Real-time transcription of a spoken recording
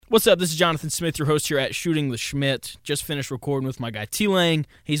What's up? This is Jonathan Smith, your host here at Shooting the Schmidt. Just finished recording with my guy T-Lang.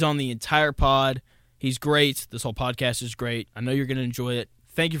 He's on the entire pod. He's great. This whole podcast is great. I know you're going to enjoy it.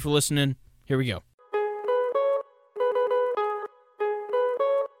 Thank you for listening. Here we go.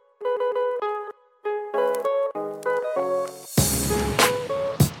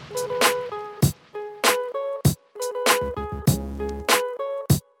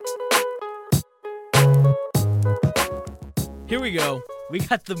 Here we go. We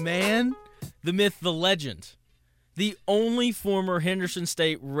got the man, the myth, the legend, the only former Henderson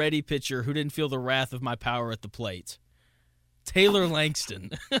State ready pitcher who didn't feel the wrath of my power at the plate, Taylor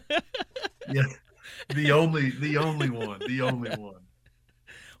Langston. Yeah, the only one.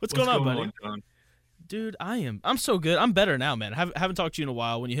 What's going on, buddy? John? Dude, I'm so good. I'm better now, man. I haven't talked to you in a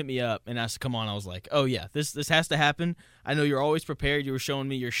while. When you hit me up and asked to come on, I was like, oh yeah, this has to happen. I know you're always prepared. You were showing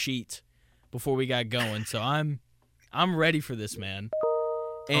me your sheet before we got going, so I'm ready for this, man.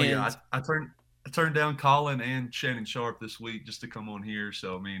 And I turned down Colin and Shannon Sharp this week just to come on here.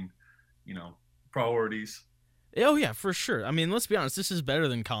 So I mean, priorities. Oh yeah, for sure. I mean, let's be honest. This is better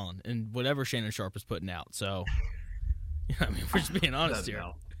than Colin and whatever Shannon Sharp is putting out. So, I mean, we're just being honest here.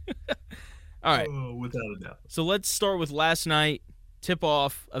 All right, without a doubt. So let's start with last night,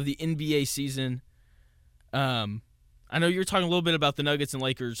 tip-off of the NBA season. I know you were talking a little bit about the Nuggets and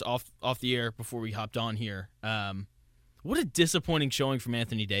Lakers off the air before we hopped on here. What a disappointing showing from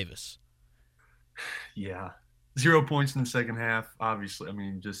Anthony Davis. Yeah. 0 points in the second half, obviously. I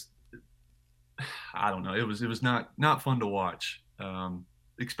mean, I don't know. It was not fun to watch.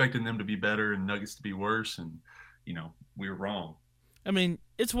 Expecting them to be better and Nuggets to be worse, and, we were wrong. I mean,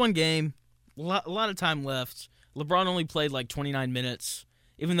 it's one game, a lot of time left. LeBron only played like 29 minutes,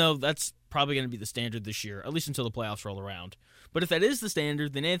 even though that's probably going to be the standard this year, at least until the playoffs roll around. But if that is the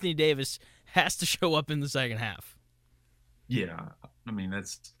standard, then Anthony Davis has to show up in the second half. Yeah, I mean,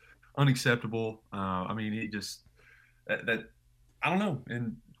 that's unacceptable. I mean, he just that I don't know.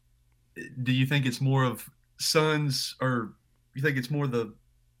 And do you think it's more of Suns, or you think it's more the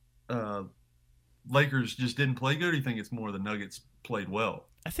Lakers just didn't play good, or do you think it's more the Nuggets played well?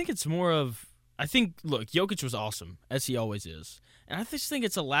 I think look, Jokic was awesome, as he always is. And I just think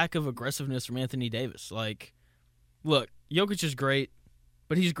it's a lack of aggressiveness from Anthony Davis. Like, look, Jokic is great,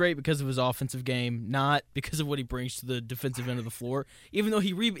 but he's great because of his offensive game, not because of what he brings to the defensive end of the floor. Even though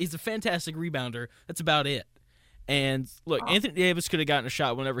he's a fantastic rebounder, that's about it. And look, Anthony Davis could have gotten a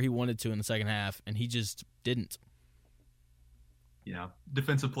shot whenever he wanted to in the second half, and he just didn't. Yeah,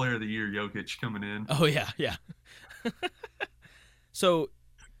 Defensive Player of the Year, Jokic coming in. Oh, yeah. So,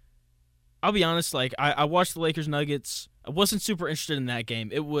 I'll be honest, like, I watched the Lakers-Nuggets. I wasn't super interested in that game.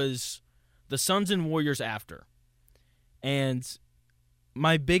 It was the Suns and Warriors after. And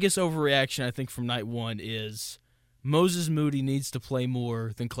my biggest overreaction, I think, from night one is Moses Moody needs to play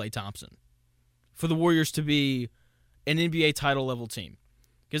more than Klay Thompson for the Warriors to be an NBA title-level team.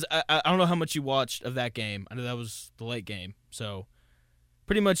 Because I don't know how much you watched of that game. I know that was the late game. So,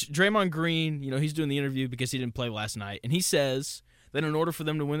 pretty much, Draymond Green, he's doing the interview because he didn't play last night. And he says that in order for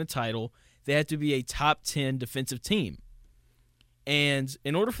them to win the title, they had to be a top 10 defensive team. And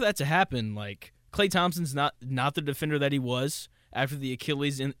in order for that to happen, like, Klay Thompson's not the defender that he was after the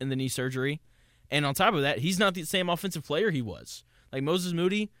Achilles and the knee surgery. And on top of that, he's not the same offensive player he was. Like, Moses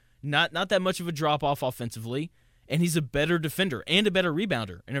Moody, not that much of a drop-off offensively, and he's a better defender and a better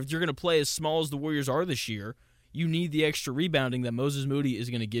rebounder. And if you're going to play as small as the Warriors are this year, you need the extra rebounding that Moses Moody is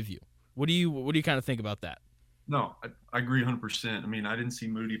going to give you. What do you kind of think about that? No, I agree 100%. I mean, I didn't see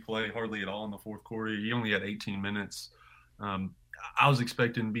Moody play hardly at all in the fourth quarter. He only had 18 minutes. I was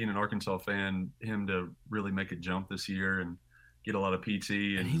expecting, being an Arkansas fan, him to really make a jump this year and get a lot of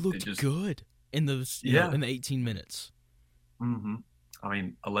PT. And he looked good in those, in the 18 minutes. Mm-hmm. I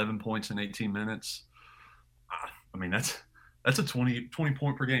mean, 11 points in 18 minutes. I mean, that's a 20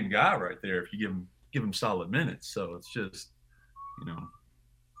 point per game guy right there if you give him solid minutes. So it's just,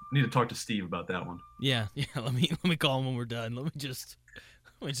 need to talk to Steve about that one. Yeah. Let me call him when we're done. Let me just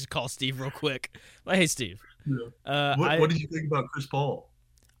call Steve real quick. Like, hey, Steve. Yeah. What did you think about Chris Paul?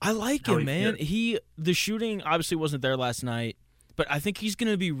 I like him, man. The shooting obviously wasn't there last night, but I think he's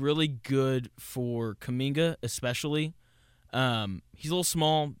going to be really good for Kuminga, especially. He's a little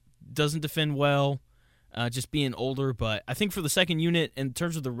small, doesn't defend well, just being older. But I think for the second unit, in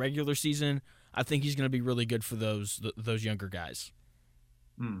terms of the regular season, I think he's going to be really good for those younger guys.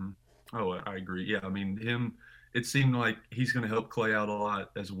 Mm-hmm. Oh, I agree. Yeah, I mean, it seemed like he's going to help Klay out a lot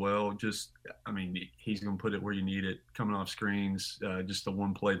as well. He's going to put it where you need it, coming off screens, just the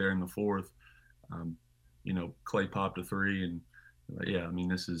one play there in the fourth. Klay popped a three. And,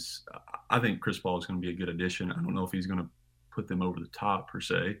 I think Chris Paul is going to be a good addition. I don't know if he's going to put them over the top per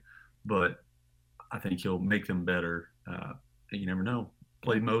se, but I think he'll make them better. You never know.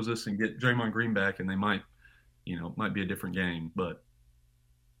 Play Moses and get Draymond Green back, and they might be a different game. But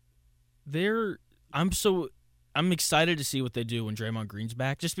I'm excited to see what they do when Draymond Green's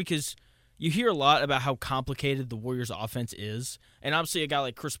back, just because you hear a lot about how complicated the Warriors' offense is, and obviously a guy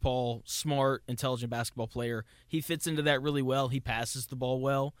like Chris Paul, smart, intelligent basketball player, he fits into that really well. He passes the ball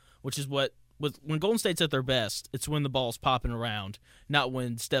well, which is when Golden State's at their best, it's when the ball's popping around, not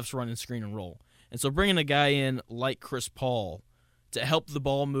when Steph's running screen and roll. And so bringing a guy in like Chris Paul to help the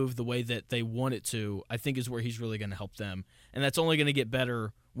ball move the way that they want it to, I think is where he's really going to help them. And that's only going to get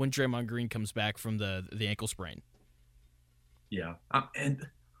better when Draymond Green comes back from the ankle sprain. Yeah. And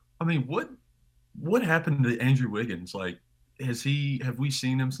I mean, what happened to Andrew Wiggins? Like, have we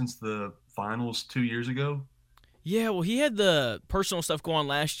seen him since the finals 2 years ago? Yeah, well, he had the personal stuff going on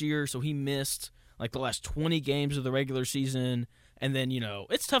last year, so he missed like the last 20 games of the regular season. And then,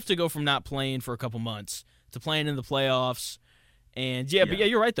 it's tough to go from not playing for a couple months to playing in the playoffs. And but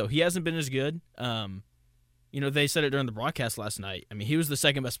you're right though. He hasn't been as good. They said it during the broadcast last night. I mean, he was the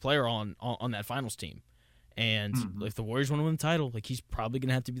second best player on that finals team. And if the Warriors want to win the title, like, he's probably going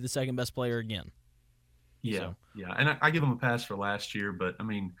to have to be the second best player again. Yeah, so. Yeah. And I give him a pass for last year, but I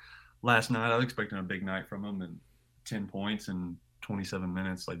mean, last night I was expecting a big night from him, and 10 points in 27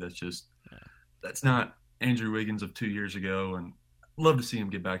 minutes. Like, that's not Andrew Wiggins of 2 years ago. And love to see him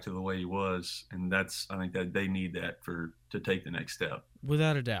get back to the way he was. And I think that they need that to take the next step.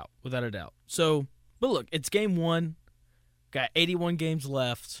 Without a doubt. So, but look, it's game one. Got 81 games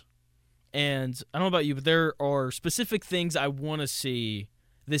left. And I don't know about you, but there are specific things I want to see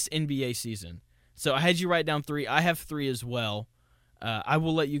this NBA season. So I had you write down 3. I have 3 as well. I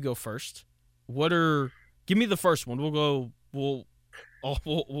will let you go first. Give me the first one. We'll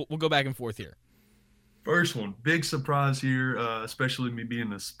go back and forth here. First one, big surprise here, especially me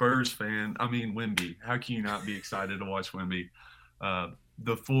being a Spurs fan. I mean, Wemby. How can you not be excited to watch Wemby?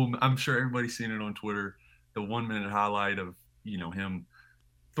 I'm sure everybody's seen it on Twitter, the 1 minute highlight of, him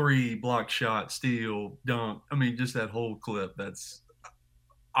 3 block shot, steal, dunk. I mean, just that whole clip.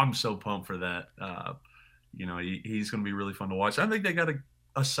 I'm so pumped for that. He's going to be really fun to watch. I think they got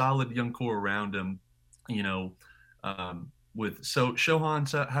a solid young core around him, with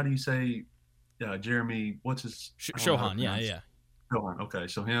Shohan. How do you say Jeremy? What's his? Shohan. Yeah. Shohan. Okay.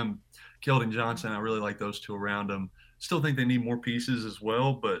 So him, Keldon Johnson. I really like those two around him. Still think they need more pieces as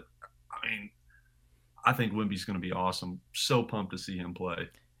well, but I mean, I think Wemby's going to be awesome. So pumped to see him play.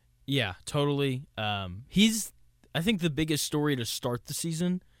 Yeah, totally. He's, I think, the biggest story to start the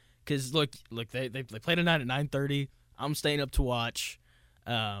season, because look, they play tonight at 9:30. I'm staying up to watch,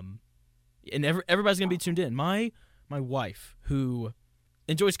 and everybody's gonna be tuned in. My wife, who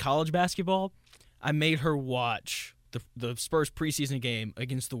enjoys college basketball, I made her watch the Spurs preseason game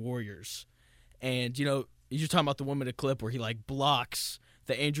against the Warriors, and you're talking about the 1 minute clip where he like blocks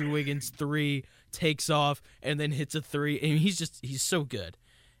the Andrew Wiggins 3, takes off, and then hits a 3. And he's so good.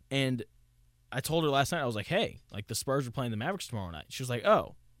 And I told her last night, I was like, hey, like, the Spurs are playing the Mavericks tomorrow night. She was like,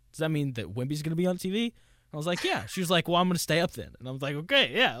 oh, does that mean that Wemby's going to be on TV? I was like, yeah. She was like, well, I'm going to stay up then. And I was like,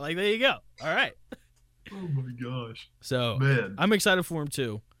 okay, yeah, like, there you go. All right. Oh, my gosh. So, man, I'm excited for him,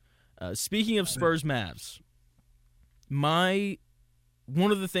 too. Speaking of Spurs Mavs, one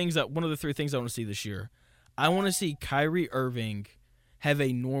of the 3 things I want to see this year, I want to see Kyrie Irving have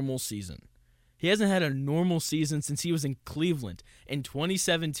a normal season. He hasn't had a normal season since he was in Cleveland in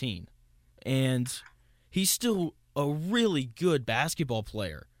 2017. And he's still a really good basketball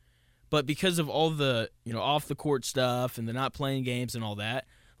player. But because of all the, off the court stuff and the not playing games and all that,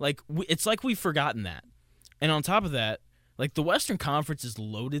 like, it's like we've forgotten that. And on top of that, like, the Western Conference is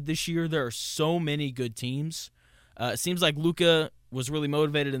loaded this year. There are so many good teams. It seems like Luka was really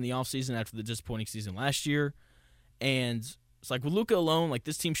motivated in the offseason after the disappointing season last year. And it's like, with Luka alone, like,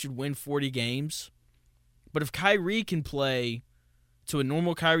 this team should win 40 games. But if Kyrie can play to a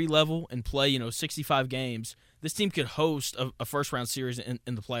normal Kyrie level and play, 65 games, this team could host a first-round series in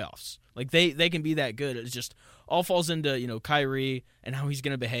the playoffs. Like, they can be that good. It just all falls into, Kyrie and how he's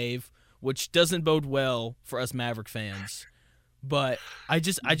going to behave, which doesn't bode well for us Maverick fans. But I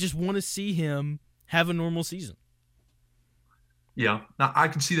just want to see him have a normal season. Yeah, now, I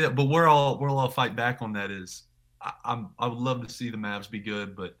can see that, but where I'll fight back on that is I would love to see the Mavs be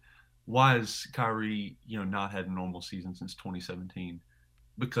good, but why has Kyrie, not had a normal season since 2017?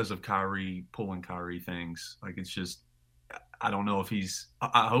 Because of Kyrie pulling Kyrie things. Like, it's just, I don't know if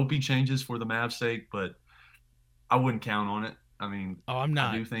I hope he changes for the Mavs' sake, but I wouldn't count on it. I mean, I'm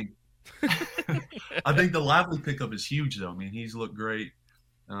not. I do think, I think the Lively pickup is huge, though. I mean, he's looked great.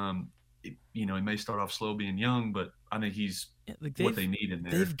 He may start off slow being young, but I think he's Like what they need in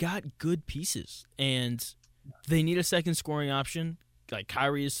there. they've got good pieces, and they need a second scoring option. Like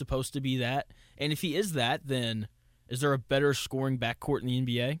Kyrie is supposed to be that, and if he is that, then is there a better scoring backcourt in the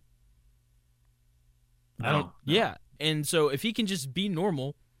NBA? I don't. No. Yeah, and so if he can just be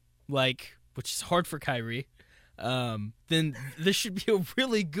normal, like which is hard for Kyrie, then this should be a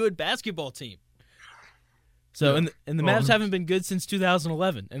really good basketball team. So Yeah. and the Mavs haven't been good since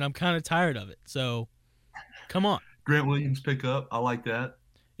 2011, and I'm kind of tired of it. So come on. Grant Williams pick up. I like that.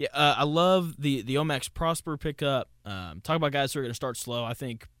 Yeah, I love the Omax Prosper pickup. Talk about guys who are going to start slow. I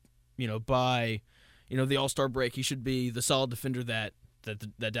think, by, the All-Star break, he should be the solid defender that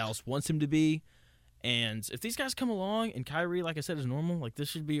Dallas wants him to be. And if these guys come along and Kyrie, like I said, is normal, like this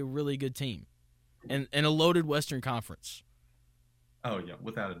should be a really good team, and a loaded Western Conference. Oh yeah,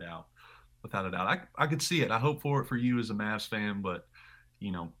 without a doubt. Without a doubt. I could see it. I hope for it for you as a Mavs fan, but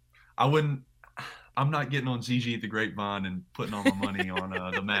I wouldn't. I'm not getting on ZG at the Grapevine and putting all my money on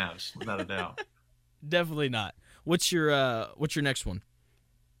the Mavs, without a doubt. Definitely not. What's your next one?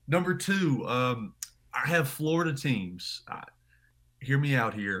 Number 2, I have Florida teams. Hear me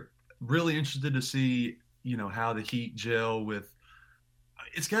out here. Really interested to see, how the Heat gel with.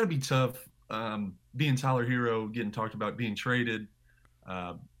 It's got to be tough being Tyler Hero, getting talked about being traded,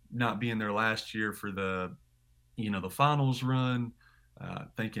 not being there last year for the finals run.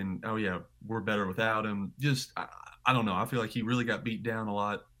 Thinking, oh yeah, we're better without him. Just, I don't know. I feel like he really got beat down a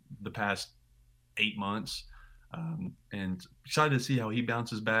lot the past 8 months, and excited to see how he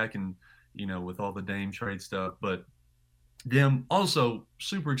bounces back and with all the Dame trade stuff. But them also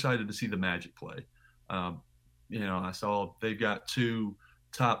super excited to see the Magic play. I saw they've got 2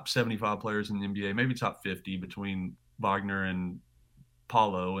 top 75 players in the NBA, maybe top 50 between Wagner and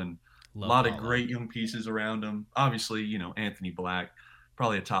Paulo, and a lot of great young pieces around them. Obviously, Anthony Black,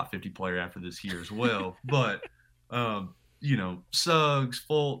 probably a top 50 player after this year as well. But, Suggs,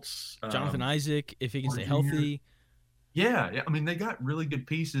 Fultz. Jonathan Isaac, if he can stay Jr. healthy. Yeah. I mean, they got really good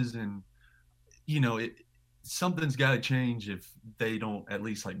pieces, and, something's got to change if they don't at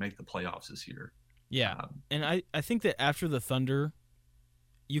least, make the playoffs this year. Yeah, and I think that after the Thunder,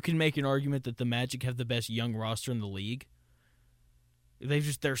 you can make an argument that the Magic have the best young roster in the league.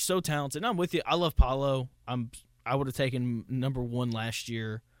 They're so talented. And I'm with you. I love Paulo. I would have taken number 1 last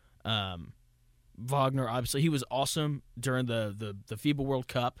year. Wagner, obviously, he was awesome during the FIBA World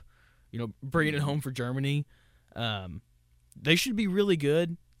Cup. Bringing it home for Germany. They should be really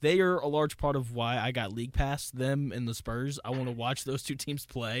good. They are a large part of why I got League Pass. Them and the Spurs. I want to watch those 2 teams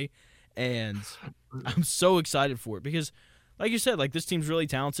play, and I'm so excited for it because, like you said, this team's really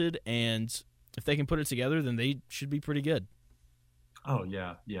talented, and if they can put it together, then they should be pretty good. Oh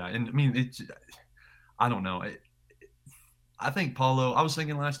yeah, and I mean I don't know. I think Paulo. I was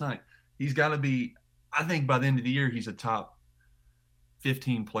thinking last night he's got to be. I think by the end of the year he's a top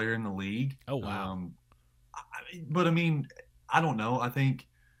 15 player in the league. Oh wow! But I mean, I don't know. I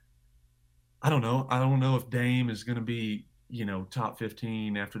don't know if Dame is going to be top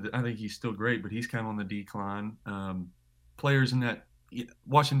 15 after I think he's still great, but he's kind of on the decline. Players in that.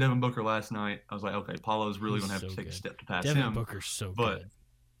 Watching Devin Booker last night, I was like, okay, Paulo's really going to have to take a step to pass him. Devin Booker's so good.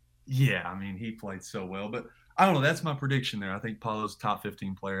 Yeah, I mean, he played so well. But I don't know. That's my prediction there. I think Paulo's top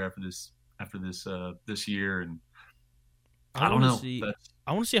 15 player after this year, and I don't know.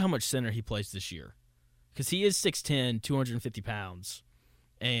 I want to see how much center he plays this year, because he is 6'10", 250 pounds,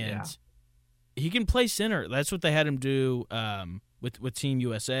 and he can play center. That's what they had him do with Team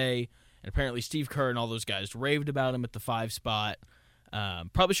USA, and apparently Steve Kerr and all those guys raved about him at the 5 spot.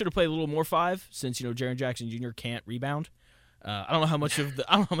 Probably should have played a little more 5 since Jaren Jackson Jr. can't rebound. I don't know how much of the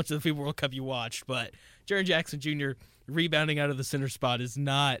FIBA World Cup you watched, but Jaren Jackson Jr. rebounding out of the center spot is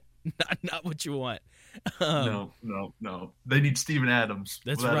not what you want. No. They need Steven Adams.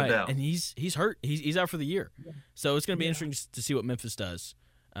 That's right, and he's hurt. He's out for the year, so it's going to be interesting to see what Memphis does.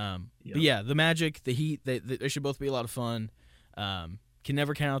 But yeah, the Magic, the Heat, they should both be a lot of fun. Can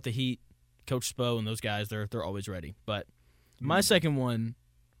never count out the Heat. Coach Spo and those guys, they're always ready. But my second one,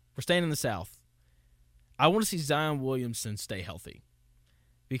 we're staying in the South. I want to see Zion Williamson stay healthy,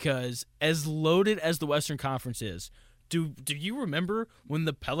 because as loaded as the Western Conference is, do you remember when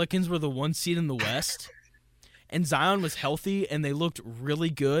the Pelicans were the 1 seed in the West and Zion was healthy and they looked really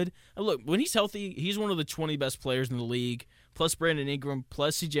good? And look, when he's healthy, he's one of the 20 best players in the league, plus Brandon Ingram,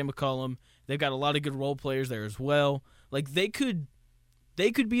 plus CJ McCollum. They've got a lot of good role players there as well. They could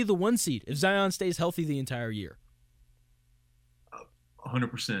be the 1 seed if Zion stays healthy the entire year.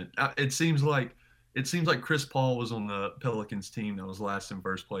 100%. It seems like Chris Paul was on the Pelicans team that was last in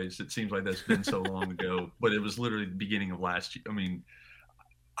first place. It seems like that's been so long ago, but it was literally the beginning of last year. I mean,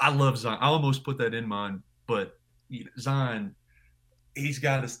 I love Zion. I almost put that in mine, but Zion, he's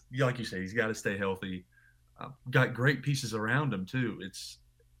got to, like you say, he's got to stay healthy. Got great pieces around him too.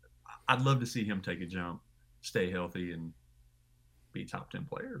 I'd love to see him take a jump, stay healthy, and be a top 10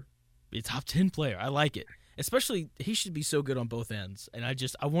 player. Be a top 10 player. I like it. Especially, he should be so good on both ends. And I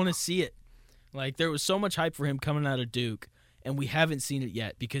want to see it. Like, there was so much hype for him coming out of Duke, and we haven't seen it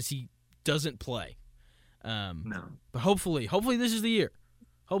yet because he doesn't play. No. But hopefully this is the year.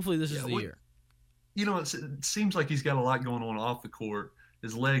 Hopefully this is the year. It seems like he's got a lot going on off the court.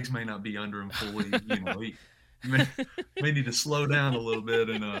 His legs may not be under him fully. He may need to slow down a little bit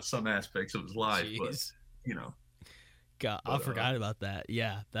in some aspects of his life. Jeez. But, God, I forgot about that.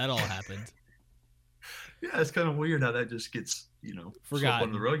 Yeah, that all happened. Yeah, it's kind of weird how that just gets, forgotten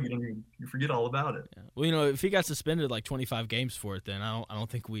on the rug. You forget all about it. Yeah. Well, if he got suspended like 25 games for it, then I don't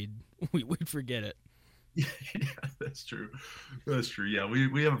think we'd forget it. Yeah, that's true. That's true. Yeah,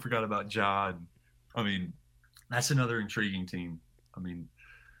 we haven't forgot about Ja. That's another intriguing team.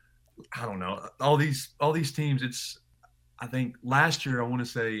 I don't know. All these teams. I think last year,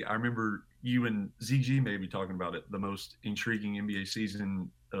 I remember you and ZG maybe talking about it, the most intriguing NBA season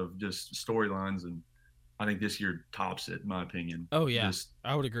of just storylines, and I think this year tops it, in my opinion. Oh yeah,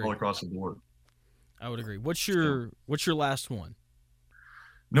 I would agree. All across the board. I would agree. What's your last one?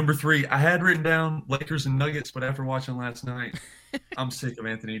 Number 3, I had written down Lakers and Nuggets, but after watching last night, I'm sick of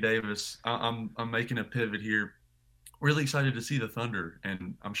Anthony Davis. I'm making a pivot here. Really excited to see the Thunder,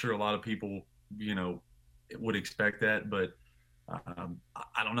 and I'm sure a lot of people, would expect that, but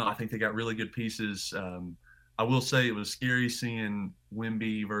I don't know. I think they got really good pieces. I will say it was scary seeing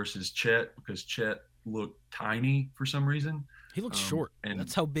Wemby versus Chet because Chet looked tiny for some reason. He looks short, and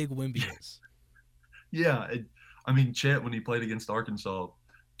that's how big Wemby is. Yeah, Chet, when he played against Arkansas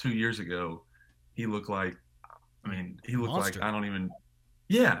 2 years ago, he looked like, Monster. I don't even.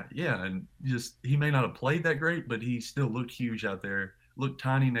 Yeah, and just he may not have played that great, but he still looked huge out there. Looked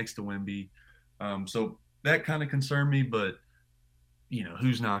tiny next to Wemby, so that kind of concerned me. But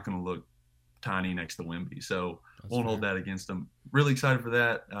who's not going to look tiny next to Wemby? So won't hold that against him. Really excited for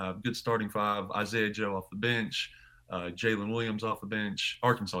that. Good starting 5. Isaiah Joe off the bench, Jalen Williams off the bench,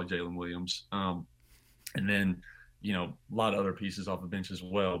 Arkansas Jalen Williams, and then a lot of other pieces off the bench as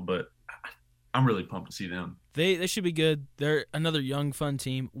well. But I'm really pumped to see them. They should be good. They're another young, fun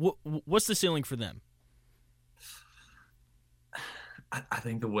team. What's the ceiling for them? I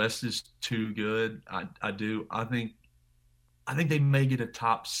think the West is too good. I do. I think they may get a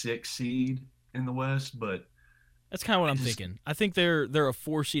top 6 seed in the West, but that's kind of what I'm thinking. I think they're a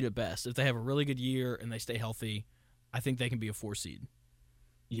 4 seed at best. If they have a really good year and they stay healthy, I think they can be a 4 seed.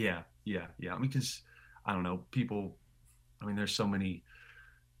 Yeah. Because I don't know, people. There's so many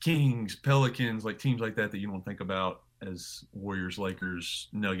Kings, Pelicans, like teams like that you don't think about as Warriors, Lakers,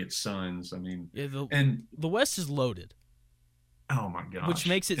 Nuggets, Suns. The West is loaded. Oh my gosh! Which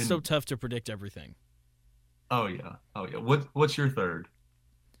makes it so tough to predict everything. Oh yeah. What's your third?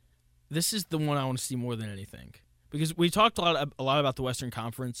 This is the one I want to see more than anything because we talked a lot about the Western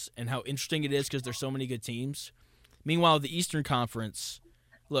Conference and how interesting it is because there's so many good teams. Meanwhile, the Eastern Conference,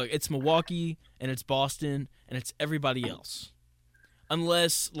 look, it's Milwaukee and it's Boston and it's everybody else.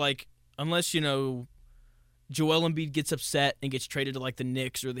 Unless Joel Embiid gets upset and gets traded to like the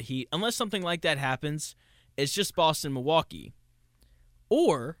Knicks or the Heat, unless something like that happens, it's just Boston, Milwaukee.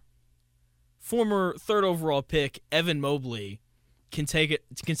 Or former 3rd overall pick Evan Mobley can take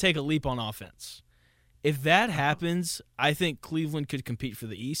a leap on offense. If that happens, I think Cleveland could compete for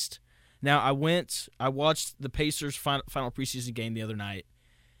the East. Now, I watched the Pacers final preseason game the other night.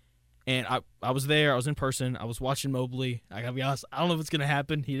 And I was there. I was in person. I was watching Mobley. I gotta be honest. I don't know if it's gonna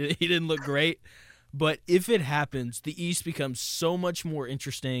happen. He didn't look great, but if it happens, the East becomes so much more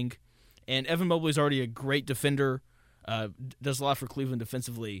interesting. And Evan Mobley's already a great defender. Does a lot for Cleveland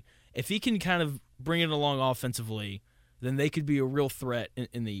defensively. If he can kind of bring it along offensively, then they could be a real threat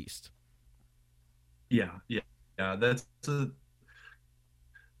in the East. Yeah. That's a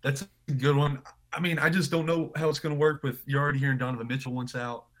good one. I just don't know how it's going to work with. You're already hearing Donovan Mitchell wants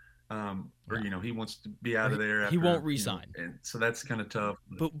out. He wants to be out of there. He won't re-sign, and so that's kind of tough.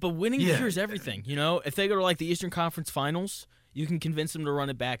 But winning cures everything. If they go to like the Eastern Conference Finals, you can convince them to run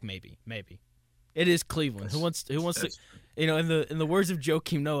it back. Maybe it is Cleveland. Who wants to? In the words of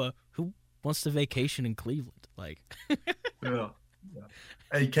Joakim Noah, who wants to vacation in Cleveland? Like, yeah.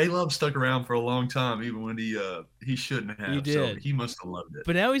 Hey, Caleb stuck around for a long time, even when he shouldn't have. He did. So he must have loved it.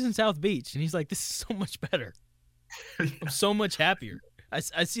 But now he's in South Beach, and he's like, "This is so much better. I'm so much happier."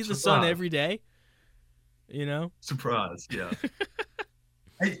 I see the sun every day, Surprise, yeah.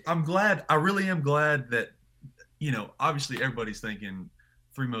 Hey, I'm glad. I really am glad that, obviously everybody's thinking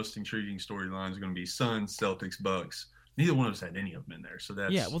three most intriguing storylines are going to be Suns, Celtics, Bucks. Neither one of us had any of them in there, so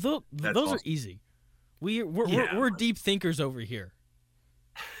Yeah, well, that's those awesome. are easy. Yeah, We're deep thinkers over here.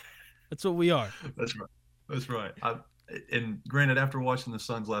 That's what we are. that's right. That's right. And granted, after watching the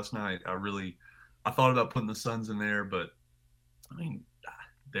Suns last night, I thought about putting the Suns in there, but I mean,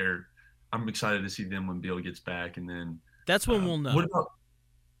 they're. I'm excited to see them when Bill gets back, and then That's when we'll know. what about?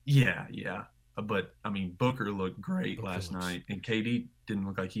 Yeah, yeah. But I mean, Booker looked great Booker last looks- night, and KD didn't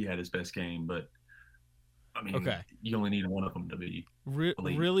look like he had his best game. But I mean, Okay. you only need one of them to be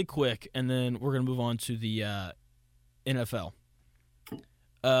elite. Really quick, and then we're gonna move on to the NFL.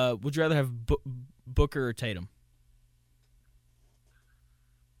 Would you rather have Booker or Tatum?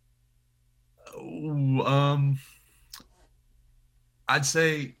 Ooh, I'd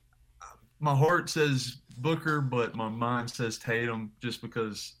say my heart says Booker, but my mind says Tatum, just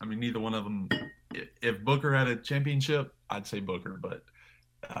because I mean neither one of them. If Booker had a championship, I'd say Booker, but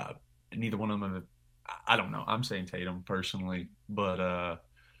neither one of them. I don't know. I'm saying Tatum personally, but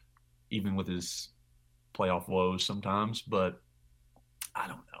even with his playoff woes sometimes, but I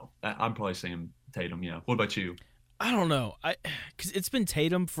don't know. I'm probably saying Tatum. Yeah. What about you? I don't know. Because it's been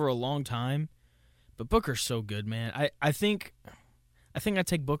Tatum for a long time, but Booker's so good, man. I think I'd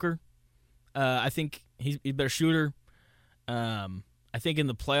take Booker. I think he's a better shooter. I think in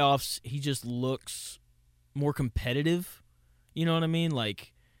the playoffs he just looks more competitive. You know what I mean?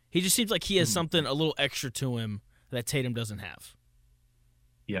 Like he just seems like he has something a little extra to him that Tatum doesn't have.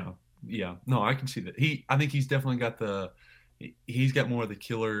 Yeah. Yeah. No, I can see that. I think he's definitely got he's got more of the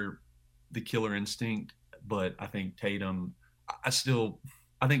killer instinct, but I think Tatum,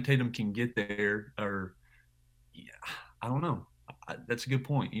 I think Tatum can get there, or yeah, I don't know. That's a good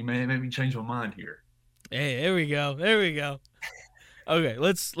point. You may make me change my mind here. Hey, there we go. There we go. Okay,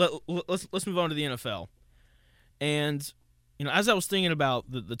 let's move on to the NFL. And as I was thinking about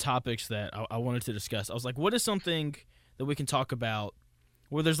the topics that I wanted to discuss, I was like, what is something that we can talk about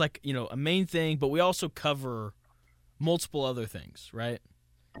where there's like a main thing, but we also cover multiple other things, right?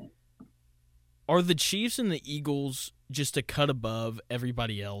 Are the Chiefs and the Eagles just a cut above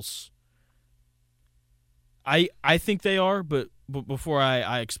everybody else? I think they are, but before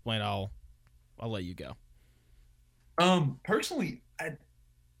I explain, I'll let you go. Personally,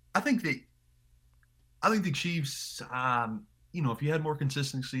 I think the Chiefs. If you had more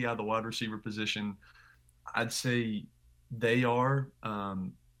consistency out of the wide receiver position, I'd say they are.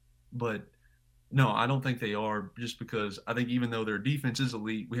 But no, I don't think they are. Just because I think even though their defense is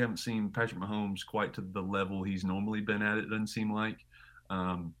elite, we haven't seen Patrick Mahomes quite to the level he's normally been at. It doesn't seem like.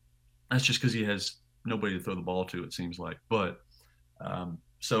 That's just because he has nobody to throw the ball to. It seems like, but.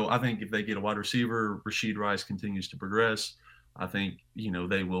 So I think if they get a wide receiver, Rashid Rice continues to progress. I think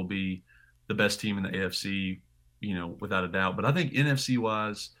they will be the best team in the AFC, without a doubt. But I think NFC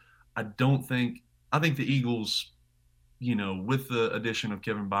wise, I think the Eagles, with the addition of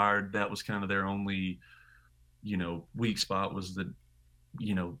Kevin Byard, that was kind of their only, weak spot was the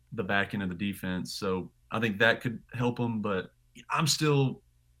back end of the defense. So I think that could help them. But I still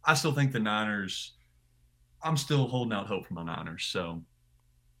think the Niners. I'm still holding out hope for my Niners. So.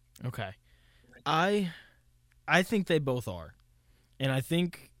 Okay. I think they both are. And I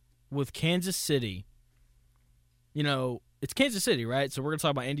think with Kansas City, it's Kansas City, right? So we're going to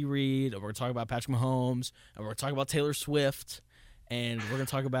talk about Andy Reid, and we're going to talk about Patrick Mahomes, and we're going to talk about Taylor Swift, and we're going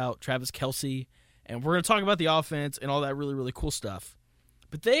to talk about Travis Kelce, and we're going to talk about the offense and all that really, really cool stuff.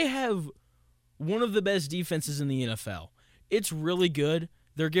 But they have one of the best defenses in the NFL. It's really good.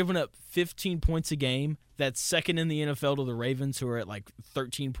 They're giving up 15 points a game. That's second in the NFL to the Ravens, who are at like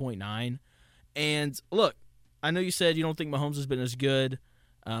 13.9. And look, I know you said you don't think Mahomes has been as good.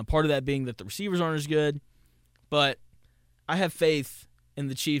 Part of that being that the receivers aren't as good. But I have faith in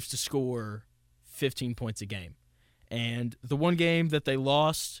the Chiefs to score 15 points a game. And the one game that they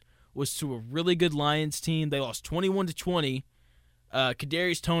lost was to a really good Lions team. They lost 21-20.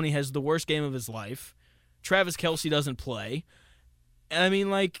 Kadarius Toney has the worst game of his life. Travis Kelce doesn't play. And I mean,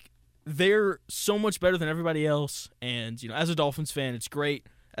 like, they're so much better than everybody else. And, as a Dolphins fan, it's great.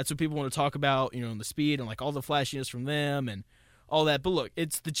 That's what people want to talk about, and the speed and, like, all the flashiness from them and all that. But, look,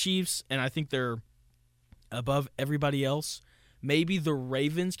 it's the Chiefs, and I think they're above everybody else. Maybe the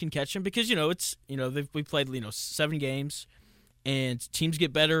Ravens can catch them because, we played, 7 games, and teams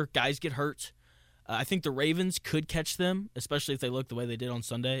get better, guys get hurt. I think the Ravens could catch them, especially if they look the way they did on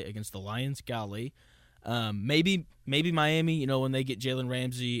Sunday against the Lions. Golly. Maybe Miami, when they get Jalen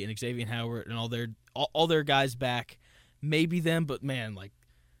Ramsey and Xavier Howard and all their guys back, maybe them. But man, like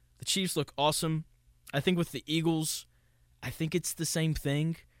the Chiefs look awesome. I think with the Eagles, I think it's the same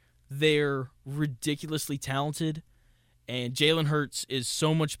thing. They're ridiculously talented, And Jalen Hurts is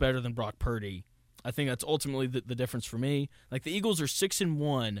so much better than Brock Purdy. I think that's ultimately the difference for me. Like, the Eagles are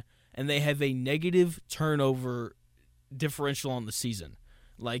 6-1, and they have a negative turnover differential on the season.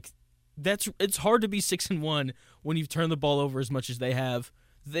 Like, it's hard to be 6-1 when you've turned the ball over as much as they have.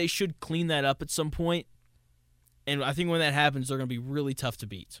 They should clean that up at some point. And I think when that happens, they're going to be really tough to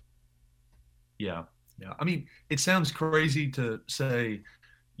beat. Yeah. I mean, it sounds crazy to say,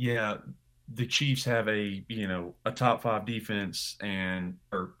 yeah, the Chiefs have a top 5 defense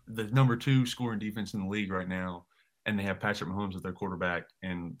or the number 2 scoring defense in the league right now, and they have Patrick Mahomes as their quarterback,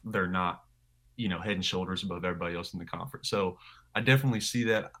 and they're not, head and shoulders above everybody else in the conference. So I definitely see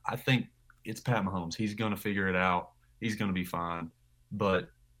that. I think it's Pat Mahomes. He's going to figure it out. He's going to be fine. But,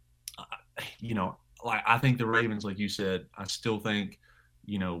 I think the Ravens, like you said, I still think,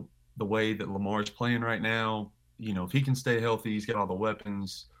 the way that Lamar's playing right now, if he can stay healthy, he's got all the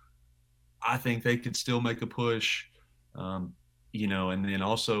weapons. I think they could still make a push, and then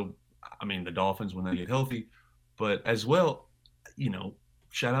also, I mean, the Dolphins when they get healthy, but as well,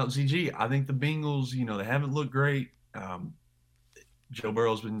 shout out ZG. I think the Bengals, they haven't looked great. Joe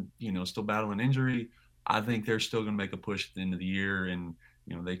Burrow's been, still battling injury. I think they're still going to make a push at the end of the year, and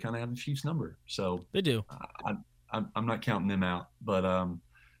they kind of have the Chiefs' number. So they do. I'm not counting them out, but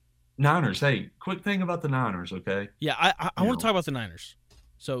Niners. Hey, quick thing about the Niners, okay? Yeah, I want to talk about the Niners.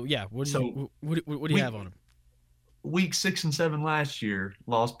 So yeah, what do you have on them? Week 6 and 7 last year,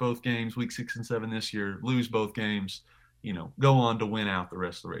 lost both games. Week 6 and 7 this year, lose both games. Go on to win out the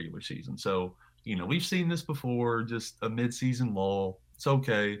rest of the regular season. So we've seen this before. Just a midseason lull. It's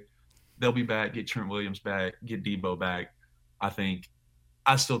okay. They'll be back. Get Trent Williams back. Get Debo back.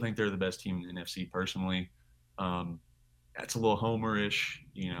 I still think they're the best team in the NFC personally. That's a little homerish,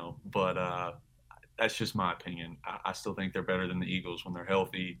 but that's just my opinion. I still think they're better than the Eagles when they're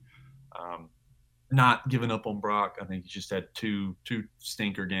healthy. Not giving up on Brock. I think he just had two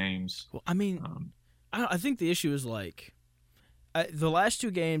stinker games. Well, I mean, I think the issue is the last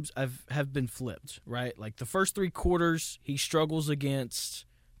 2 games have been flipped, right? Like the first 3 quarters, he struggles against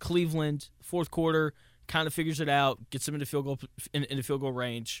Cleveland. Fourth quarter, kind of figures it out, gets them into field goal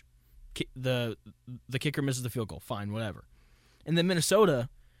range. The kicker misses the field goal. Fine, whatever. And then Minnesota,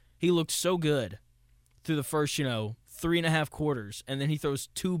 he looked so good through the first 3.5 quarters, and then he throws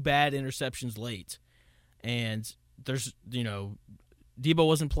 2 bad interceptions late, and there's Debo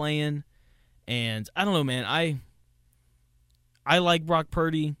wasn't playing, and I don't know, man. I like Brock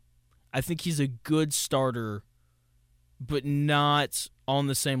Purdy. I think he's a good starter, but not on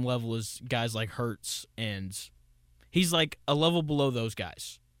the same level as guys like Hurts, and he's like a level below those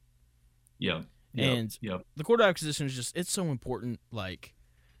guys. Yeah. And the quarterback position is just, it's so important. Like,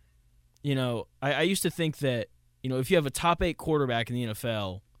 I used to think that, if you have a top 8 quarterback in the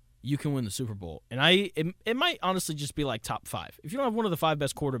NFL, you can win the Super Bowl. And it might honestly just be like top 5. If you don't have one of the 5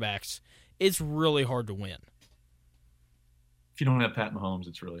 best quarterbacks, it's really hard to win. If you don't have Pat Mahomes,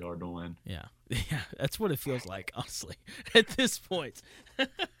 it's really hard to win. Yeah. Yeah, that's what it feels like, honestly, at this point.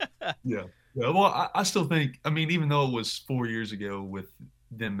 Yeah. Well, I still think, I mean, even though it was 4 years ago with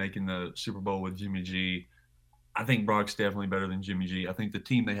them making the Super Bowl with Jimmy G, I think Brock's definitely better than Jimmy G. I think the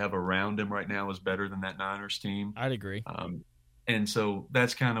team they have around him right now is better than that Niners team. I'd agree. And so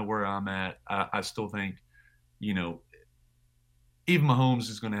that's kind of where I'm at. I still think, even Mahomes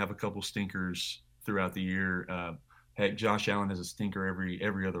is going to have a couple stinkers throughout the year. Heck, Josh Allen has a stinker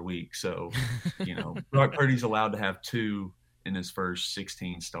every other week. So, Brock Purdy's allowed to have 2 in his first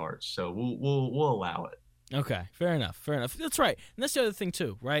 16 starts. So we'll allow it. Okay, fair enough. That's right. And that's the other thing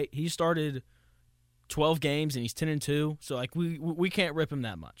too, right? He started 12 games and he's 10-2. So like we can't rip him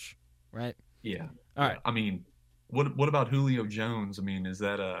that much, right? Yeah. All right. I mean, what about Julio Jones? I mean, is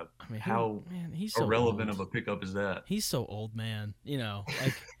that how he's so irrelevant old. of a pickup is that? He's so old, man.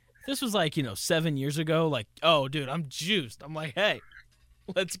 Like this was like, 7 years ago. Like, oh, dude, I'm juiced. I'm like, hey,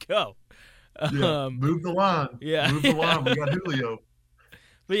 let's go. Yeah, move the line. Yeah, move the line. We got Julio.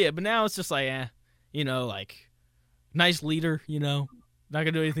 But now it's just like, like nice leader. Not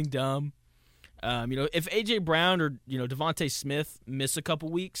gonna do anything dumb. If AJ Brown or Devontae Smith miss a couple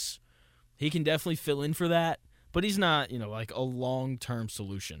weeks, he can definitely fill in for that. But he's not, like a long-term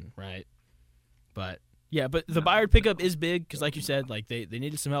solution, right? But yeah, but the Byard pickup is big because, like you said, like they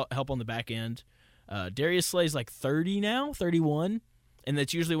needed some help on the back end. Darius Slay's like 30 now, 31, and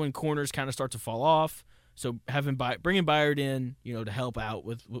that's usually when corners kind of start to fall off. So bringing Byard in, to help out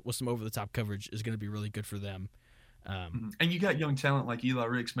with some over-the-top coverage is going to be really good for them. And you got young talent like Eli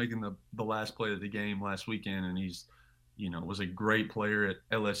Ricks making the last play of the game last weekend, and he's, was a great player at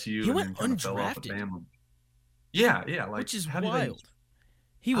LSU. He and went undrafted. Yeah, like which is wild.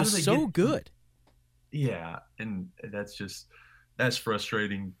 He was so good. Yeah, and that's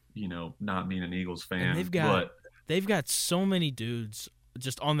frustrating, not being an Eagles And fan. But they've got so many dudes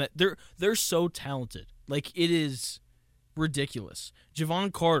just on that. They're so talented. Like, it is ridiculous.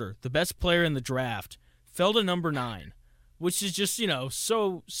 Javon Carter, the best player in the draft, fell to number 9, which is just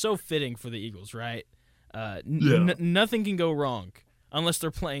so fitting for the Eagles, right? yeah, Nothing can go wrong unless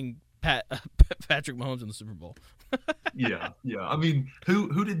they're playing Patrick Mahomes in the Super Bowl. yeah. I mean,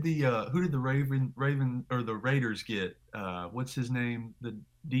 who did the Raven or the Raiders get? What's his name? The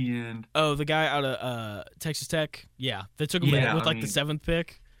D end. Oh, the guy out of Texas Tech. Yeah, they took him Yeah, with I like the mean, 7th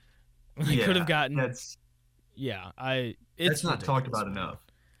pick. They could have yeah. gotten. That's Yeah, that's it's not talked ridiculous, about man. enough.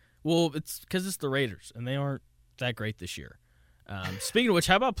 Well, it's because it's the Raiders, and they aren't that great this year. Speaking of which,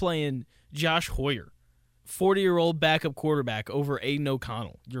 how about playing Josh Hoyer, 40-year-old backup quarterback, over Aiden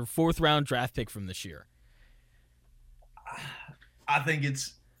O'Connell, your 4th-round draft pick from this year? I think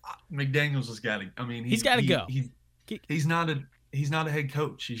it's McDaniels has got to. I mean, He's got to go. he's not a head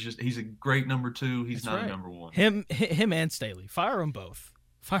coach. He's a great number 2. He's That's not right. a number 1. Him and Staley. Fire them both.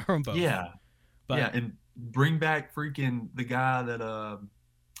 Fire them both. Yeah, But yeah, and bring back freaking the guy that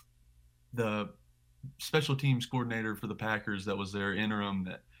the special teams coordinator for the Packers that was their interim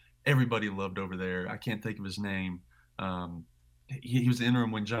that everybody loved over there. I can't think of his name. He was the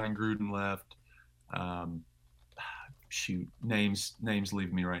interim when John Gruden left. Shoot, names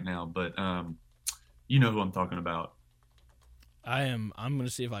leave me right now, but you know who I'm talking about. I'm going to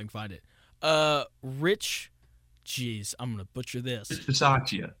see if I can find it. Rich. Jeez, I'm going to butcher this.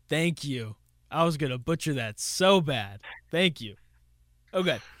 Bisaccia. Thank you. I was going to butcher that so bad. Thank you.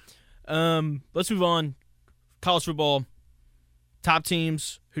 Okay. Let's move on. College football. Top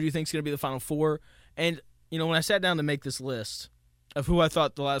teams. Who do you think is going to be the Final Four? And, when I sat down to make this list of who I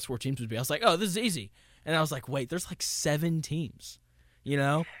thought the last 4 teams would be, I was like, oh, this is easy. And I was like, wait, there's like 7 teams, which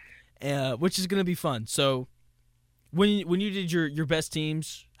is going to be fun. So when you did your best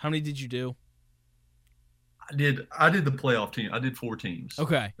teams, how many did you do? I did the playoff team. I did 4 teams.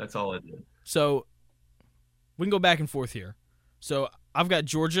 Okay. That's all I did. So we can go back and forth here. So I've got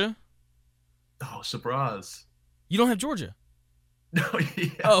Georgia. Oh, surprise. You don't have Georgia. No, yeah.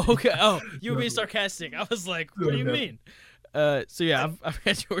 Oh, okay. Oh, you were being sarcastic. I was like, what do you mean? So yeah, I've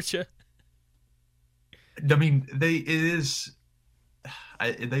got Georgia. I mean, they've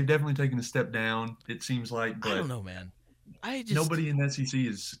definitely taken a step down. It seems like, but I don't know, man. nobody in the SEC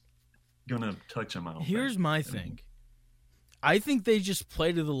is gonna touch them. Here's my thing. I think they just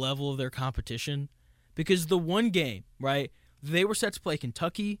play to the level of their competition, because the one game, right? They were set to play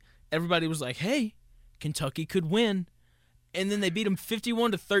Kentucky. Everybody was like, "Hey, Kentucky could win," and then they beat them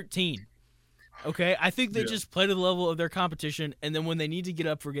 51-13. Okay, I think they just play to the level of their competition, and then when they need to get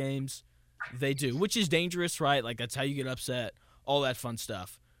up for games, they do, which is dangerous, right? Like, that's how you get upset, all that fun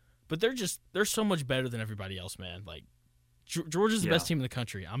stuff. But they're so much better than everybody else, man. Like, Georgia's the best team in the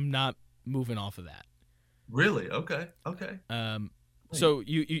country. I'm not moving off of that. Really? Okay. So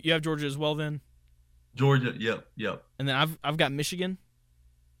you have Georgia as well, then? Georgia, yep. And then I've got Michigan.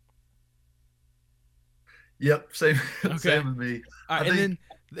 Yep, same. Okay. Same with me. All right, and then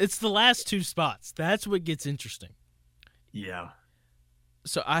it's the last 2 spots. That's what gets interesting. Yeah.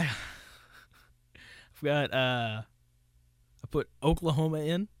 So I've got I put Oklahoma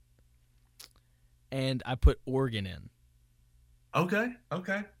in, and I put Oregon in. Okay.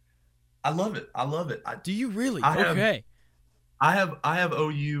 I love it. Do you really? I have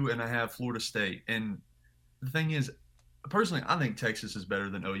OU and I have Florida State. And the thing is, personally, I think Texas is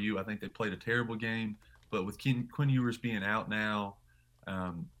better than OU. I think they played a terrible game. But with Quinn Ewers being out now,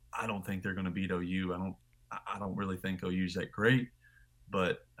 I don't think they're going to beat OU. I don't really think OU's that great.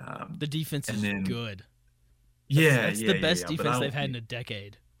 But the defense is good. That's the best defense they've had in a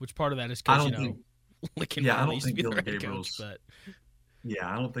decade. Which part of that is because Lincoln Riley used to be their head coach. But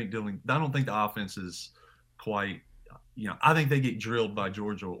I don't think the offense is quite. I think they get drilled by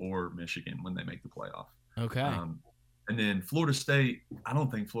Georgia or Michigan when they make the playoff. Okay. And then Florida State, I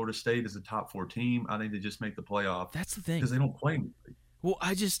don't think Florida State is a top 4 team. I think they just make the playoff. That's the thing. Because they don't play anybody. Well,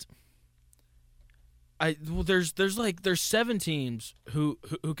 there's 7 teams who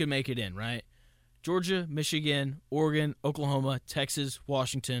can make it in, right? Georgia, Michigan, Oregon, Oklahoma, Texas,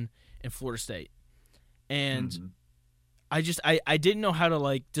 Washington, and Florida State. And I didn't know how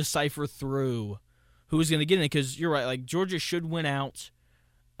to decipher through who was going to get in it, because you're right. Like, Georgia should win out.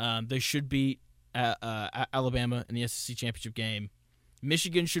 They should beat Alabama in the SEC championship game.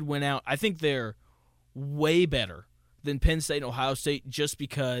 Michigan should win out. I think they're way better than Penn State and Ohio State just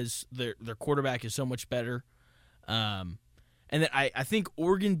because their quarterback is so much better. And then I think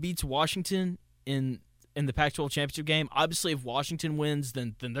Oregon beats Washington in the Pac-12 championship game. Obviously, if Washington wins,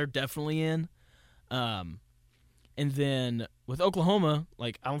 then they're definitely in. And then with Oklahoma,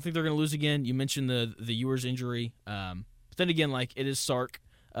 like I don't think they're going to lose again. You mentioned the Ewers injury, but then again, like it is Sark,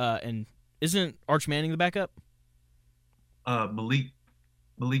 and isn't Arch Manning the backup? Malik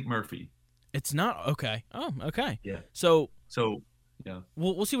Murphy. It's not okay. Oh, okay. Yeah. So yeah,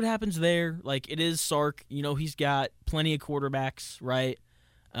 we'll see what happens there. Like it is Sark. You know he's got plenty of quarterbacks, right?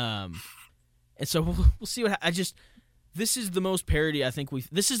 And so we'll see what this is the most parity I think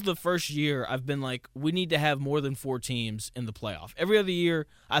this is the first year I've been like, we need to have more than 4 teams in the playoff. Every other year,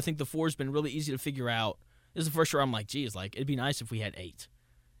 I think the 4 has been really easy to figure out. This is the first year I'm like, geez, like it'd be nice if we had 8,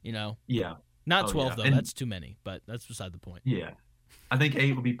 you know? Yeah. Not 12 though. And that's too many, but that's beside the point. Yeah. I think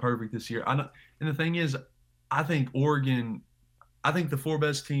 8 would be perfect this year. And the thing is, I think Oregon, I think the 4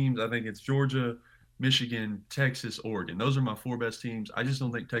 best teams, I think it's Georgia, Michigan, Texas, Oregon. Those are my 4 best teams. I just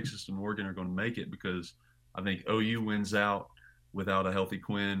don't think Texas and Oregon are going to make it because I think OU wins out without a healthy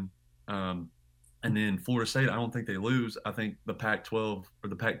Quinn. And then Florida State, I don't think they lose. I think the Pac-12 or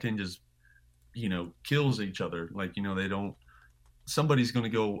the Pac-10 just, kills each other. Like, they don't – somebody's going to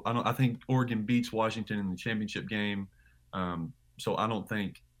go – I think Oregon beats Washington in the championship game. So I don't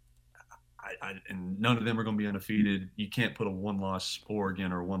think and none of them are going to be undefeated. You can't put a 1-loss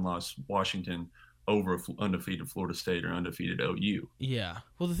Oregon or 1-loss Washington over undefeated Florida State or undefeated OU. Yeah.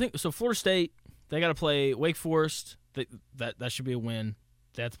 Well, so Florida State – they got to play Wake Forest. That should be a win.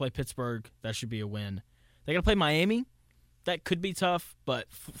 They have to play Pittsburgh. That should be a win. They got to play Miami. That could be tough, but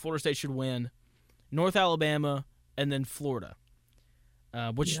Florida State should win. North Alabama, and then Florida,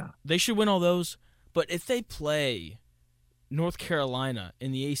 which they should win all those. But if they play North Carolina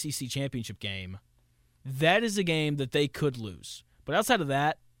in the ACC championship game, that is a game that they could lose. But outside of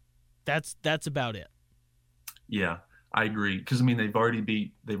that, that's about it. Yeah. I agree because they've already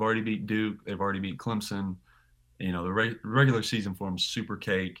beat Duke, they've already beat Clemson. The regular season for them super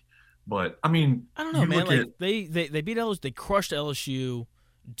cake, but I don't know, man. Like they beat LSU, they crushed LSU.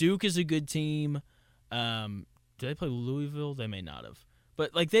 Duke is a good team. Did they play Louisville? They may not have,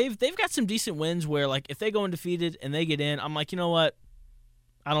 but like they've got some decent wins where like if they go undefeated and they get in, I'm like, you know what,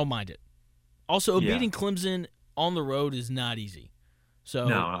 I don't mind it. Also, beating Clemson on the road is not easy. So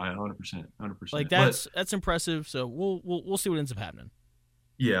no, 100%. Like that's impressive. So we'll see what ends up happening.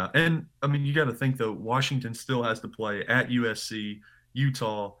 Yeah, and you got to think though, Washington still has to play at USC,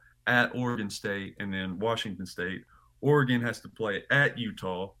 Utah, at Oregon State, and then Washington State. Oregon has to play at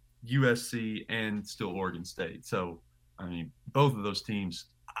Utah, USC, and still Oregon State. So both of those teams,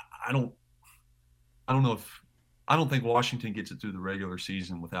 I don't think Washington gets it through the regular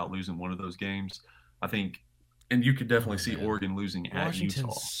season without losing one of those games. I think. And you could definitely see Oregon losing at Utah.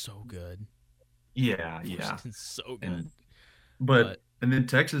 Washington's so good. Yeah. Washington's so good. And then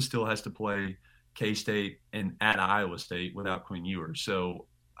Texas still has to play K-State and at Iowa State without Quinn Ewers. So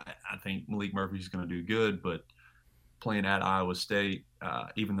I think Malik Murphy's going to do good, but playing at Iowa State,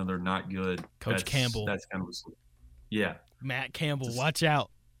 even though they're not good, Coach Campbell. That's kind of a Matt Campbell, watch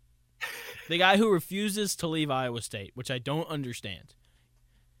out. The guy who refuses to leave Iowa State, which I don't understand.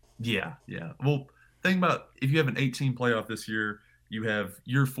 Yeah. Well, think about if you have an 18 playoff this year, you have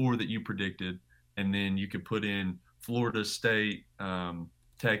your 4 that you predicted, and then you could put in Florida State,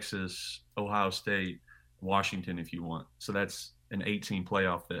 Texas, Ohio State, Washington if you want. So that's an 18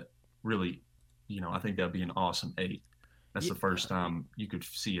 playoff that really, I think that'd be an awesome 8. That's the first time you could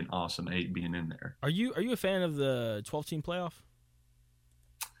see an awesome 8 being in there. Are you a fan of the 12-team playoff?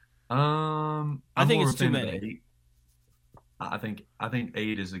 I think it's too many. I think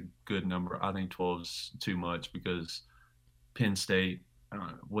 8 is a good number. I think 12 is too much because Penn State. I don't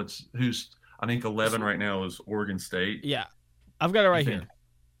know I think 11 right now is Oregon State. Yeah, I've got it right here.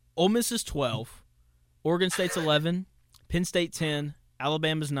 Ole Miss is 12, Oregon State's 11, Penn State 10,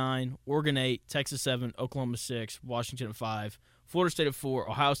 Alabama's 9, Oregon 8, Texas 7, Oklahoma 6, Washington at 5, Florida State at 4,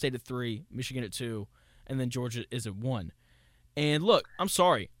 Ohio State at 3, Michigan at 2, and then Georgia is at 1. And look, I'm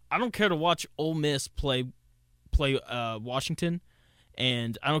sorry, I don't care to watch Ole Miss play Washington,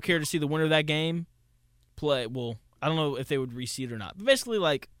 and I don't care to see the winner of that game play. Well, I don't know if they would reseed or not. But basically,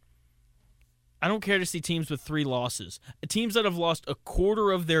 like, I don't care to see teams with 3 losses. Teams that have lost a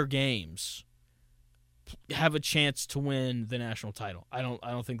quarter of their games have a chance to win the national title. I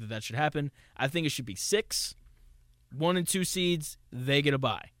don't think that should happen. I think it should be 6. 1 and 2 seeds, they get a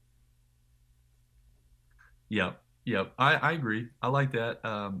bye. Yep. I agree. I like that.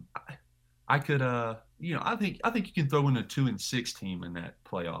 I could, I think you can throw in a 2 and 6 team in that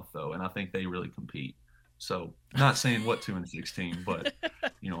playoff though, and I think they really compete. So, not saying what 2 and 6 team, but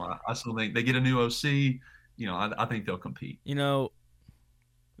I still think they get a new OC. I think they'll compete. The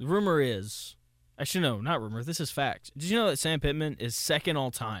rumor is, actually no, not rumor. This is fact. Did you know that Sam Pittman is second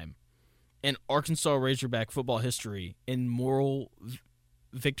all time in Arkansas Razorback football history in moral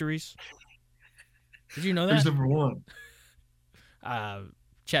victories? Did you know that? Who's number one?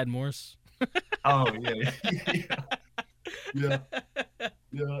 Chad Morris. Oh yeah, yeah.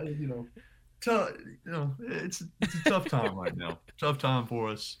 You know, tough. You know, it's a tough time right now. Tough time for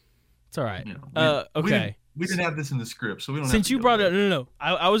us. It's all right. You know, okay. We didn't have this in the script, so we don't. Since have to you brought it up, there. no.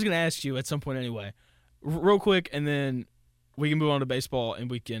 I was going to ask you at some point anyway, real quick, and then we can move on to baseball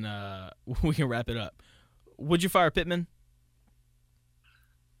and we can wrap it up. Would you fire Pittman?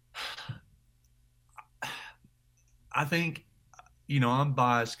 I think, you know, I'm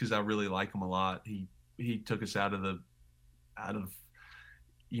biased because I really like him a lot. He took us out of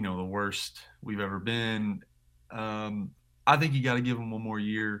you know, the worst we've ever been. I think you got to give him one more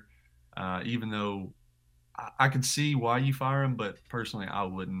year, even though I could see why you fire him, but personally I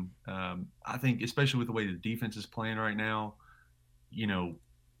wouldn't. I think, especially with the way the defense is playing right now, you know,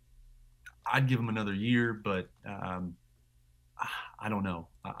 I'd give him another year, but I don't know.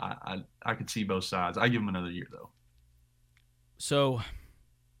 I could see both sides. I give him another year though. So,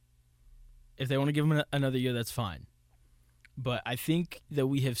 if they want to give him another year, that's fine. But I think that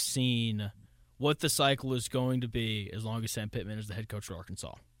we have seen what the cycle is going to be as long as Sam Pittman is the head coach of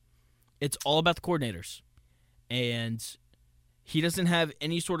Arkansas. It's all about the coordinators. And he doesn't have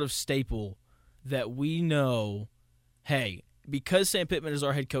any sort of staple that we know, hey, because Sam Pittman is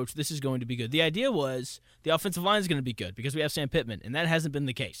our head coach, this is going to be good. The idea was the offensive line is going to be good because we have Sam Pittman, and that hasn't been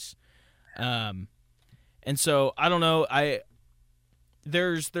the case. And so, I don't know.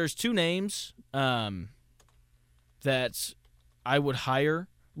 There's two names that I would hire.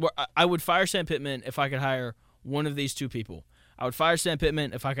 I would fire Sam Pittman if I could hire one of these two people. I would fire Sam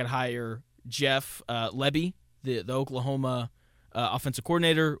Pittman if I could hire Jeff Lebby, the Oklahoma offensive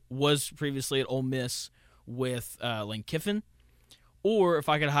coordinator, was previously at Ole Miss with Lane Kiffin, or if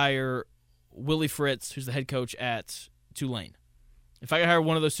I could hire Willie Fritz, who's the head coach at Tulane. If I could hire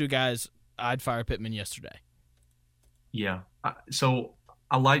one of those two guys, I'd fire Pittman yesterday. Yeah. So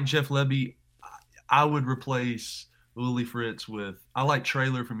I like Jeff Lebby. I would replace Willie Fritz with – I like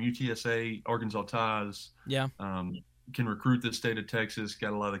Traylor from UTSA, Arkansas ties. Yeah. Can recruit the state of Texas,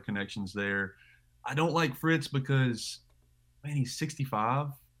 got a lot of connections there. I don't like Fritz because, man, he's 65.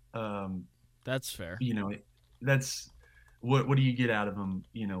 That's fair. You know, that's – what do you get out of him,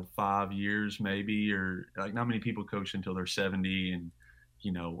 you know, 5 years maybe, or like not many people coach until they're 70, and,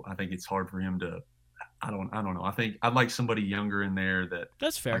 you know, I think it's hard for him to – I don't know. I think I'd like somebody younger in there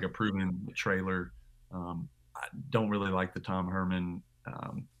that's fair. Like a proven trailer. I don't really like the Tom Herman.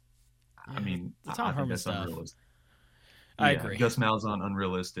 I mean, the Tom Herman stuff. Unrealistic. I agree. Gus Malzahn,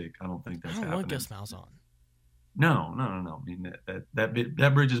 unrealistic. I don't think that's happening. I don't want Gus Malzahn. No. I mean,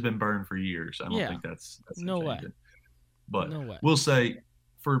 that bridge has been burned for years. I don't think that's no way. But no way. We'll say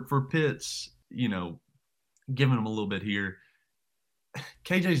for Pitts, you know, giving him a little bit here.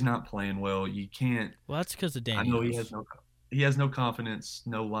 KJ's not playing well. You can't. Well, that's because of Danny. I know he has no confidence,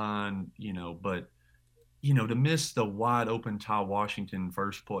 no line, you know. But you know, to miss the wide open Ty Washington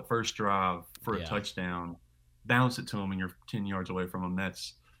first drive for a touchdown, bounce it to him, and you're 10 yards away from him.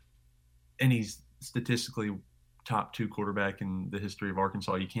 And he's statistically top 2 quarterback in the history of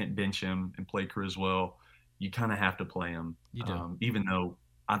Arkansas. You can't bench him and play Criswell. You kind of have to play him. You do. Even though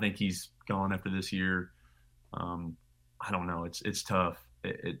I think he's gone after this year. I don't know. It's tough.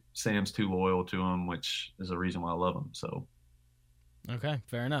 Sam's too loyal to him, which is a reason why I love him. So, okay,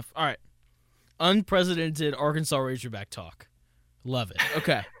 fair enough. All right, unprecedented Arkansas Razorback talk. Love it.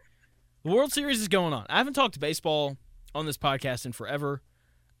 Okay, the World Series is going on. I haven't talked baseball on this podcast in forever,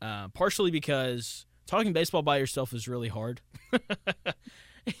 partially because talking baseball by yourself is really hard.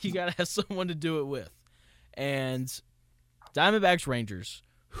 You gotta have someone to do it with. And Diamondbacks Rangers.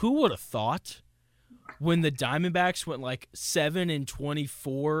 Who would have thought? When the Diamondbacks went like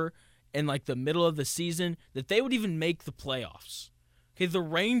 7-24 in like the middle of the season, that they would even make the playoffs. Okay, the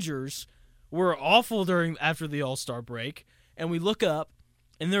Rangers were awful after the All-Star break, and we look up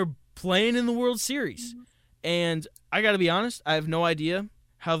and they're playing in the World Series. And I got to be honest, I have no idea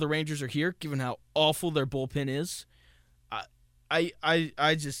how the Rangers are here, given how awful their bullpen is.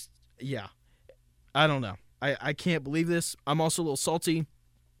 I just I don't know. I can't believe this. I'm also a little salty.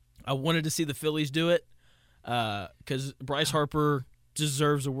 I wanted to see the Phillies do it because Bryce Harper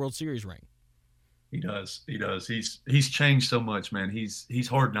deserves a World Series ring. He does. He's changed so much, man. He's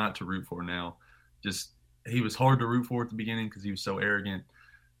hard not to root for now. Just he was hard to root for at the beginning because he was so arrogant,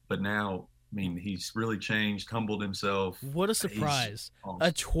 but now, I mean, he's really changed, humbled himself. What a surprise!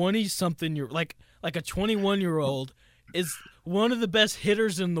 A 20-something year, like a 21-year-old, is one of the best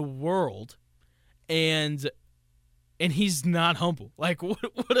hitters in the world, and and he's not humble. Like what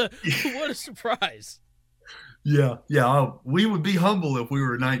a surprise. Yeah. We would be humble if we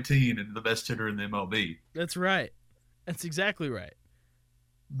were 19 and the best hitter in the MLB. That's right. That's exactly right.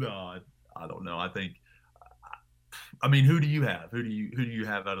 No, I don't know. I mean, who do you have? Who do you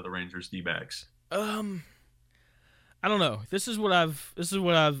have out of the Rangers D-backs? I don't know. This is what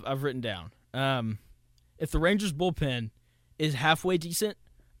I've written down. If the Rangers bullpen is halfway decent,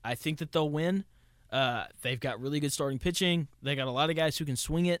 I think that they'll win. They've got really good starting pitching. They got a lot of guys who can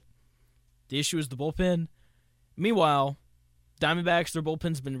swing it. The issue is the bullpen. Meanwhile, Diamondbacks, their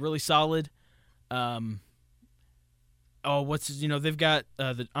bullpen's been really solid. They've got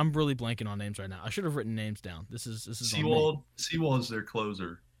I'm really blanking on names right now. I should have written names down. This is Sewald's their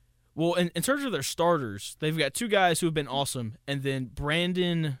closer. Well, in terms of their starters, they've got two guys who have been awesome, and then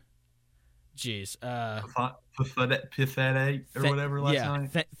Brandon, Pifette or whatever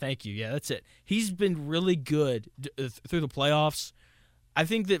last night. Thank you. Yeah, that's it. He's been really good through the playoffs. I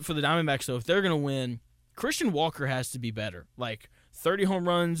think that for the Diamondbacks, though, if they're going to win, Christian Walker has to be better. Like 30 home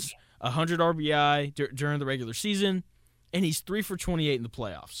runs, 100 RBI during the regular season, and he's 3 for 28 in the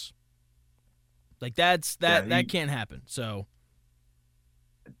playoffs. Like that can't happen. So.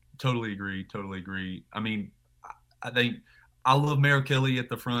 Totally agree. I mean, I think I love Merrill Kelly at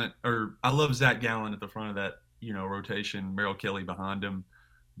the front, or I love Zach Gallen at the front of that, rotation. Merrill Kelly behind him,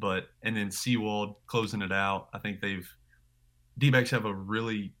 and then Sewald closing it out. I think D-backs have a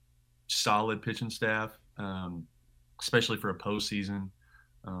really solid pitching staff, especially for a postseason.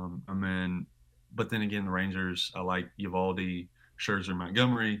 But then again, the Rangers, I like Eovaldi, Scherzer,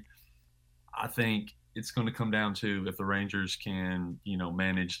 Montgomery. I think it's going to come down to if the Rangers can,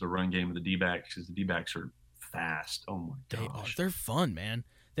 manage the run game of the D-backs, because the D-backs are fast. Oh my gosh, they're fun, man.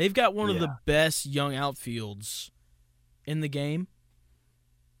 They've got one of the best young outfields in the game,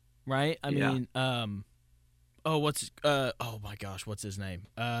 right? I mean, what's his name?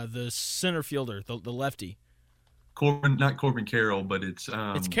 The center fielder, the lefty. Not Corbin Carroll, but it's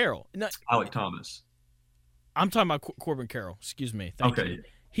Carroll. No, Alec Thomas. I'm talking about Corbin Carroll. Excuse me. Thank you.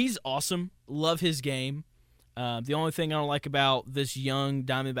 He's awesome. Love his game. The only thing I don't like about this young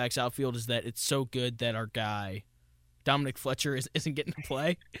Diamondbacks outfield is that it's so good that our guy, Dominic Fletcher, isn't getting to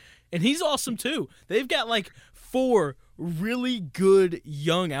play. And he's awesome too. They've got like 4 really good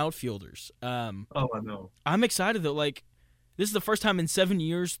young outfielders. I know. I'm excited though. Like, this is the first time in 7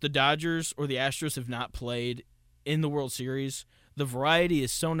 years the Dodgers or the Astros have not played in the World Series. The variety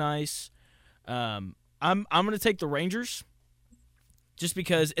is so nice. I'm going to take the Rangers. Just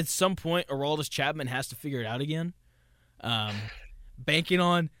because at some point Aroldis Chapman has to figure it out again. Banking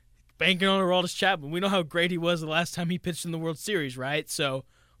on Aroldis Chapman. We know how great he was the last time he pitched in the World Series, right? So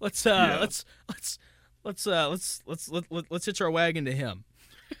let's hitch our wagon to him.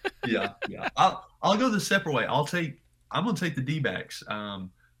 Yeah. I'll go the separate way. I'm gonna take the D-backs. I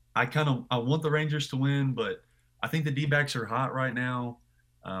want the Rangers to win, but I think the D-backs are hot right now.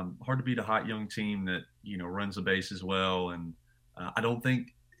 Hard to beat a hot young team that runs the base as well, and I don't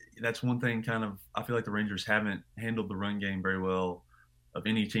think that's one thing I feel like the Rangers haven't handled the run game very well of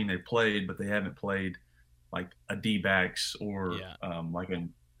any team they've played, but they haven't played like a D-backs or like a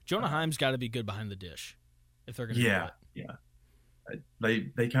Jonah Heim's got to be good behind the dish if they're going to do it. Yeah.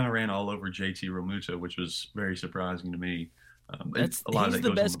 They kind of ran all over JT Realmuto, which was very surprising to me. He's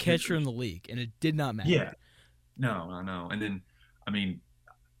the best catcher in the league, and it did not matter. Yeah. No, I know. And then, I mean,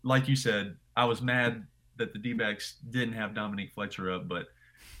 like you said, I was mad that the D-backs didn't have Dominique Fletcher up, but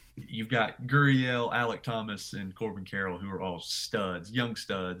you've got Gurriel, Alec Thomas, and Corbin Carroll, who are all studs, young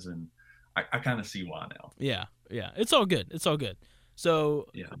studs, and I kind of see why now. Yeah. It's all good. So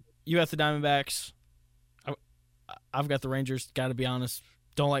you got the Diamondbacks. I've got the Rangers. Got to be honest,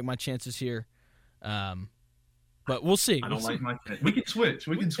 don't like my chances here. But we'll see. I don't like my chances. We can switch.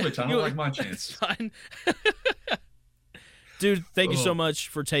 I don't like my chances. Fine. Dude, thank you so much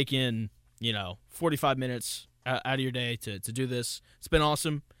for taking 45 minutes out of your day to do this. It's been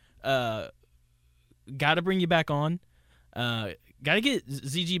awesome. Got to bring you back on. Got to get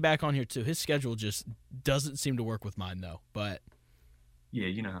ZG back on here too. His schedule just doesn't seem to work with mine though. But yeah,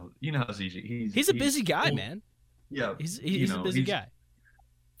 you know how ZG. He's a busy guy, man. Yeah, he's a busy guy.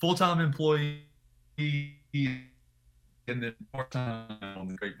 Full-time employee and then part-time on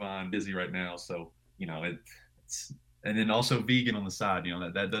the Grapevine, busy right now. So it's and then also vegan on the side.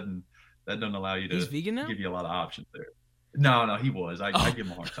 That doesn't allow you to. He's vegan now? Give you a lot of options there. No, he was. I give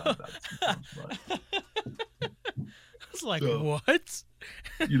him a hard time about it sometimes. But. I was like, what?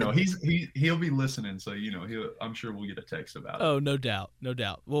 He'll be listening, so I'm sure we'll get a text about it. Oh, no doubt.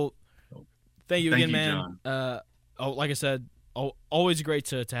 Well, thank you again, man. John. Like I said, always great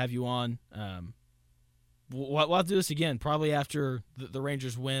to have you on. We'll have to do this again, probably after the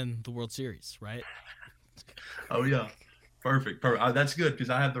Rangers win the World Series, right? Oh, yeah. Perfect. That's good because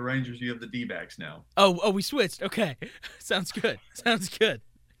I have the Rangers. You have the D-backs now. Oh, we switched. Okay. Sounds good.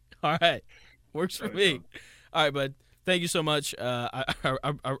 All right. Works for me. All right, bud. Thank you so much. I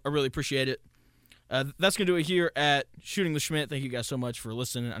really appreciate it. That's going to do it here at Shooting the Schmidt. Thank you guys so much for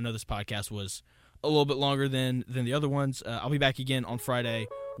listening. I know this podcast was a little bit longer than the other ones. I'll be back again on Friday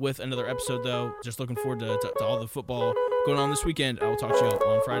with another episode, though. Just looking forward to all the football going on this weekend. I will talk to you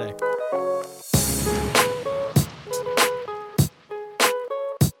all on Friday.